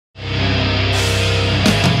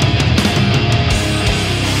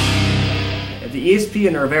the ESP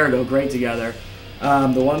and the Rivera go great together.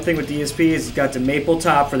 The one thing with the ESP is it's got the maple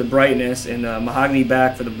top for the brightness and the mahogany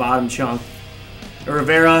back for the bottom chunk. The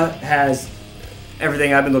Rivera has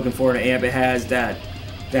everything I've been looking for in an amp. It has that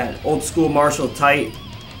old school Marshall tight,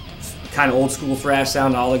 kind of old school thrash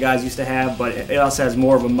sound all the guys used to have, but it also has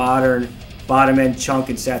more of a modern bottom end chunk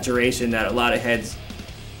and saturation that a lot of heads,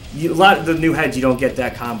 a lot of the new heads, you don't get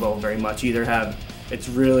that combo very much. You either have, it's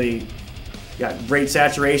really got great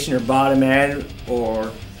saturation or bottom end,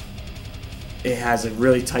 or it has a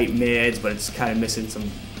really tight mids, but it's kind of missing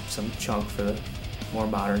some chunk for the more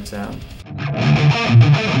modern sound.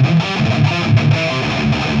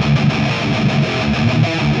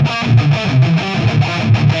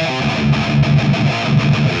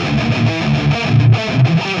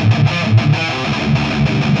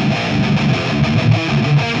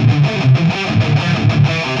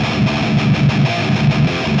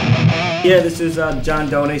 Yeah, this is Jon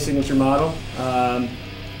Donais signature model.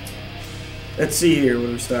 Let's see here, where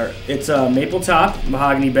do we start? It's a maple top,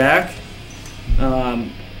 mahogany back.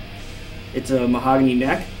 It's a mahogany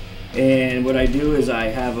neck, and what I do is I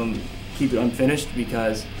have them keep it unfinished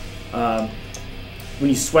because when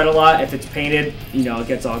you sweat a lot, if it's painted, you know, it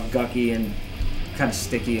gets all gucky and kind of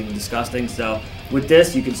sticky and disgusting. So with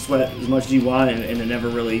this, you can sweat as much as you want, and it never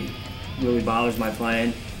really bothers my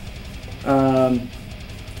playing.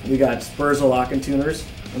 We got Spurzl locking tuners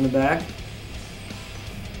on the back.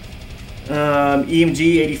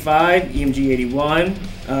 EMG 85, EMG 81.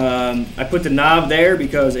 I put the knob there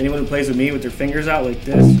because anyone who plays with me with their fingers out like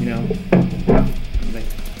this, you know, like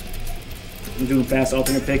I'm doing fast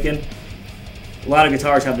alternate picking. A lot of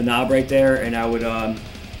guitars have the knob right there, and I would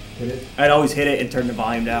I'd always hit it and turn the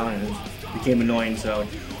volume down, and it became annoying, so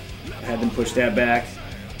I had them push that back.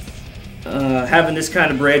 Having this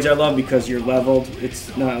kind of bridge I love because you're leveled.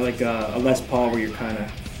 It's not like a Les Paul where you're kind of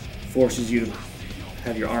forces you to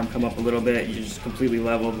have your arm come up a little bit. You're just completely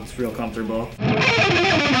leveled. It's real comfortable.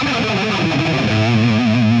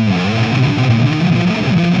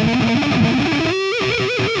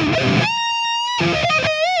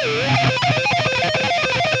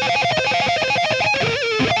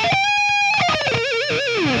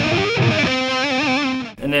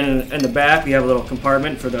 And then in the back we have a little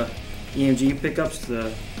compartment for the EMG pickups,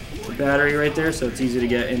 the battery right there, so it's easy to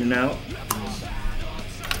get in and out.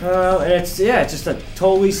 And it's just a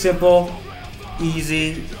totally simple,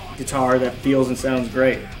 easy guitar that feels and sounds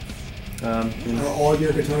great. Are all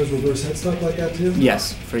your guitars reverse headstock like that too?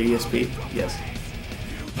 Yes, for ESP, yes.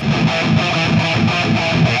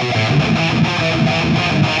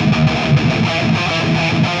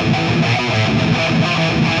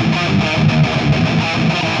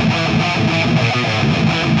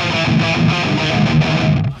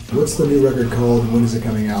 What's the new record called? When is it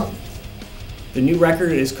coming out? The new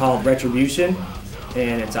record is called Retribution,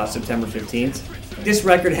 and it's out September 15th. This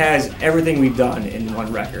record has everything we've done in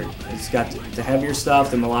one record. It's got the heavier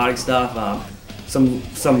stuff, the melodic stuff,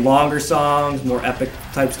 some longer songs, more epic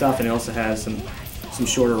type stuff, and it also has some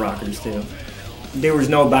shorter rockers too. There was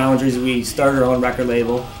no boundaries. We started our own record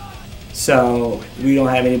label, so we don't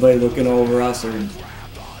have anybody looking over us or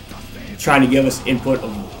trying to give us input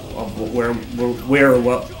of where or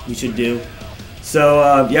what we should do.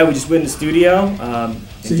 So yeah, we just went in the studio.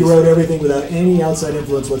 So you wrote everything without any outside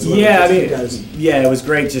influence whatsoever? Yeah, I mean, yeah, it was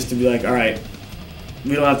great just to be like, all right,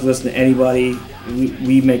 we don't have to listen to anybody.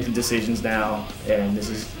 We make the decisions now, and this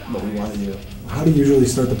is what we want to do. How do you usually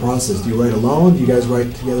start the process? Do you write alone? Do you guys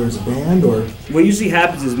write together as a band, or? What usually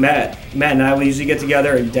happens is Matt and I will usually get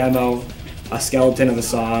together and demo a skeleton of a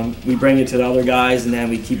song. We bring it to the other guys, and then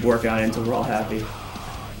we keep working on it until we're all happy.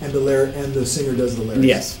 And the singer does the lyrics?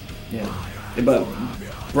 Yes, yeah. But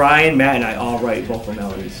Brian, Matt, and I all write vocal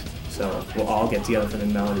melodies, so we'll all get together for the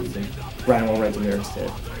melodies, and Brian will write the lyrics too.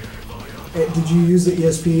 Did you use the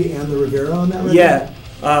ESP and the Rivera on that record?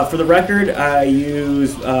 Yeah, for the record, I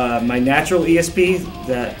use my natural ESP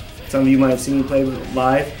that some of you might have seen me play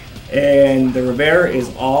live, and the Rivera is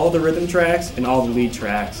all the rhythm tracks and all the lead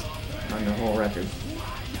tracks on the whole record.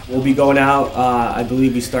 We'll be going out, I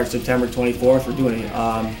believe we start September 24th. We're doing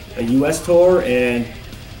a US tour, and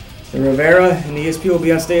the Rivera and the ESP will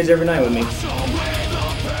be on stage every night with me.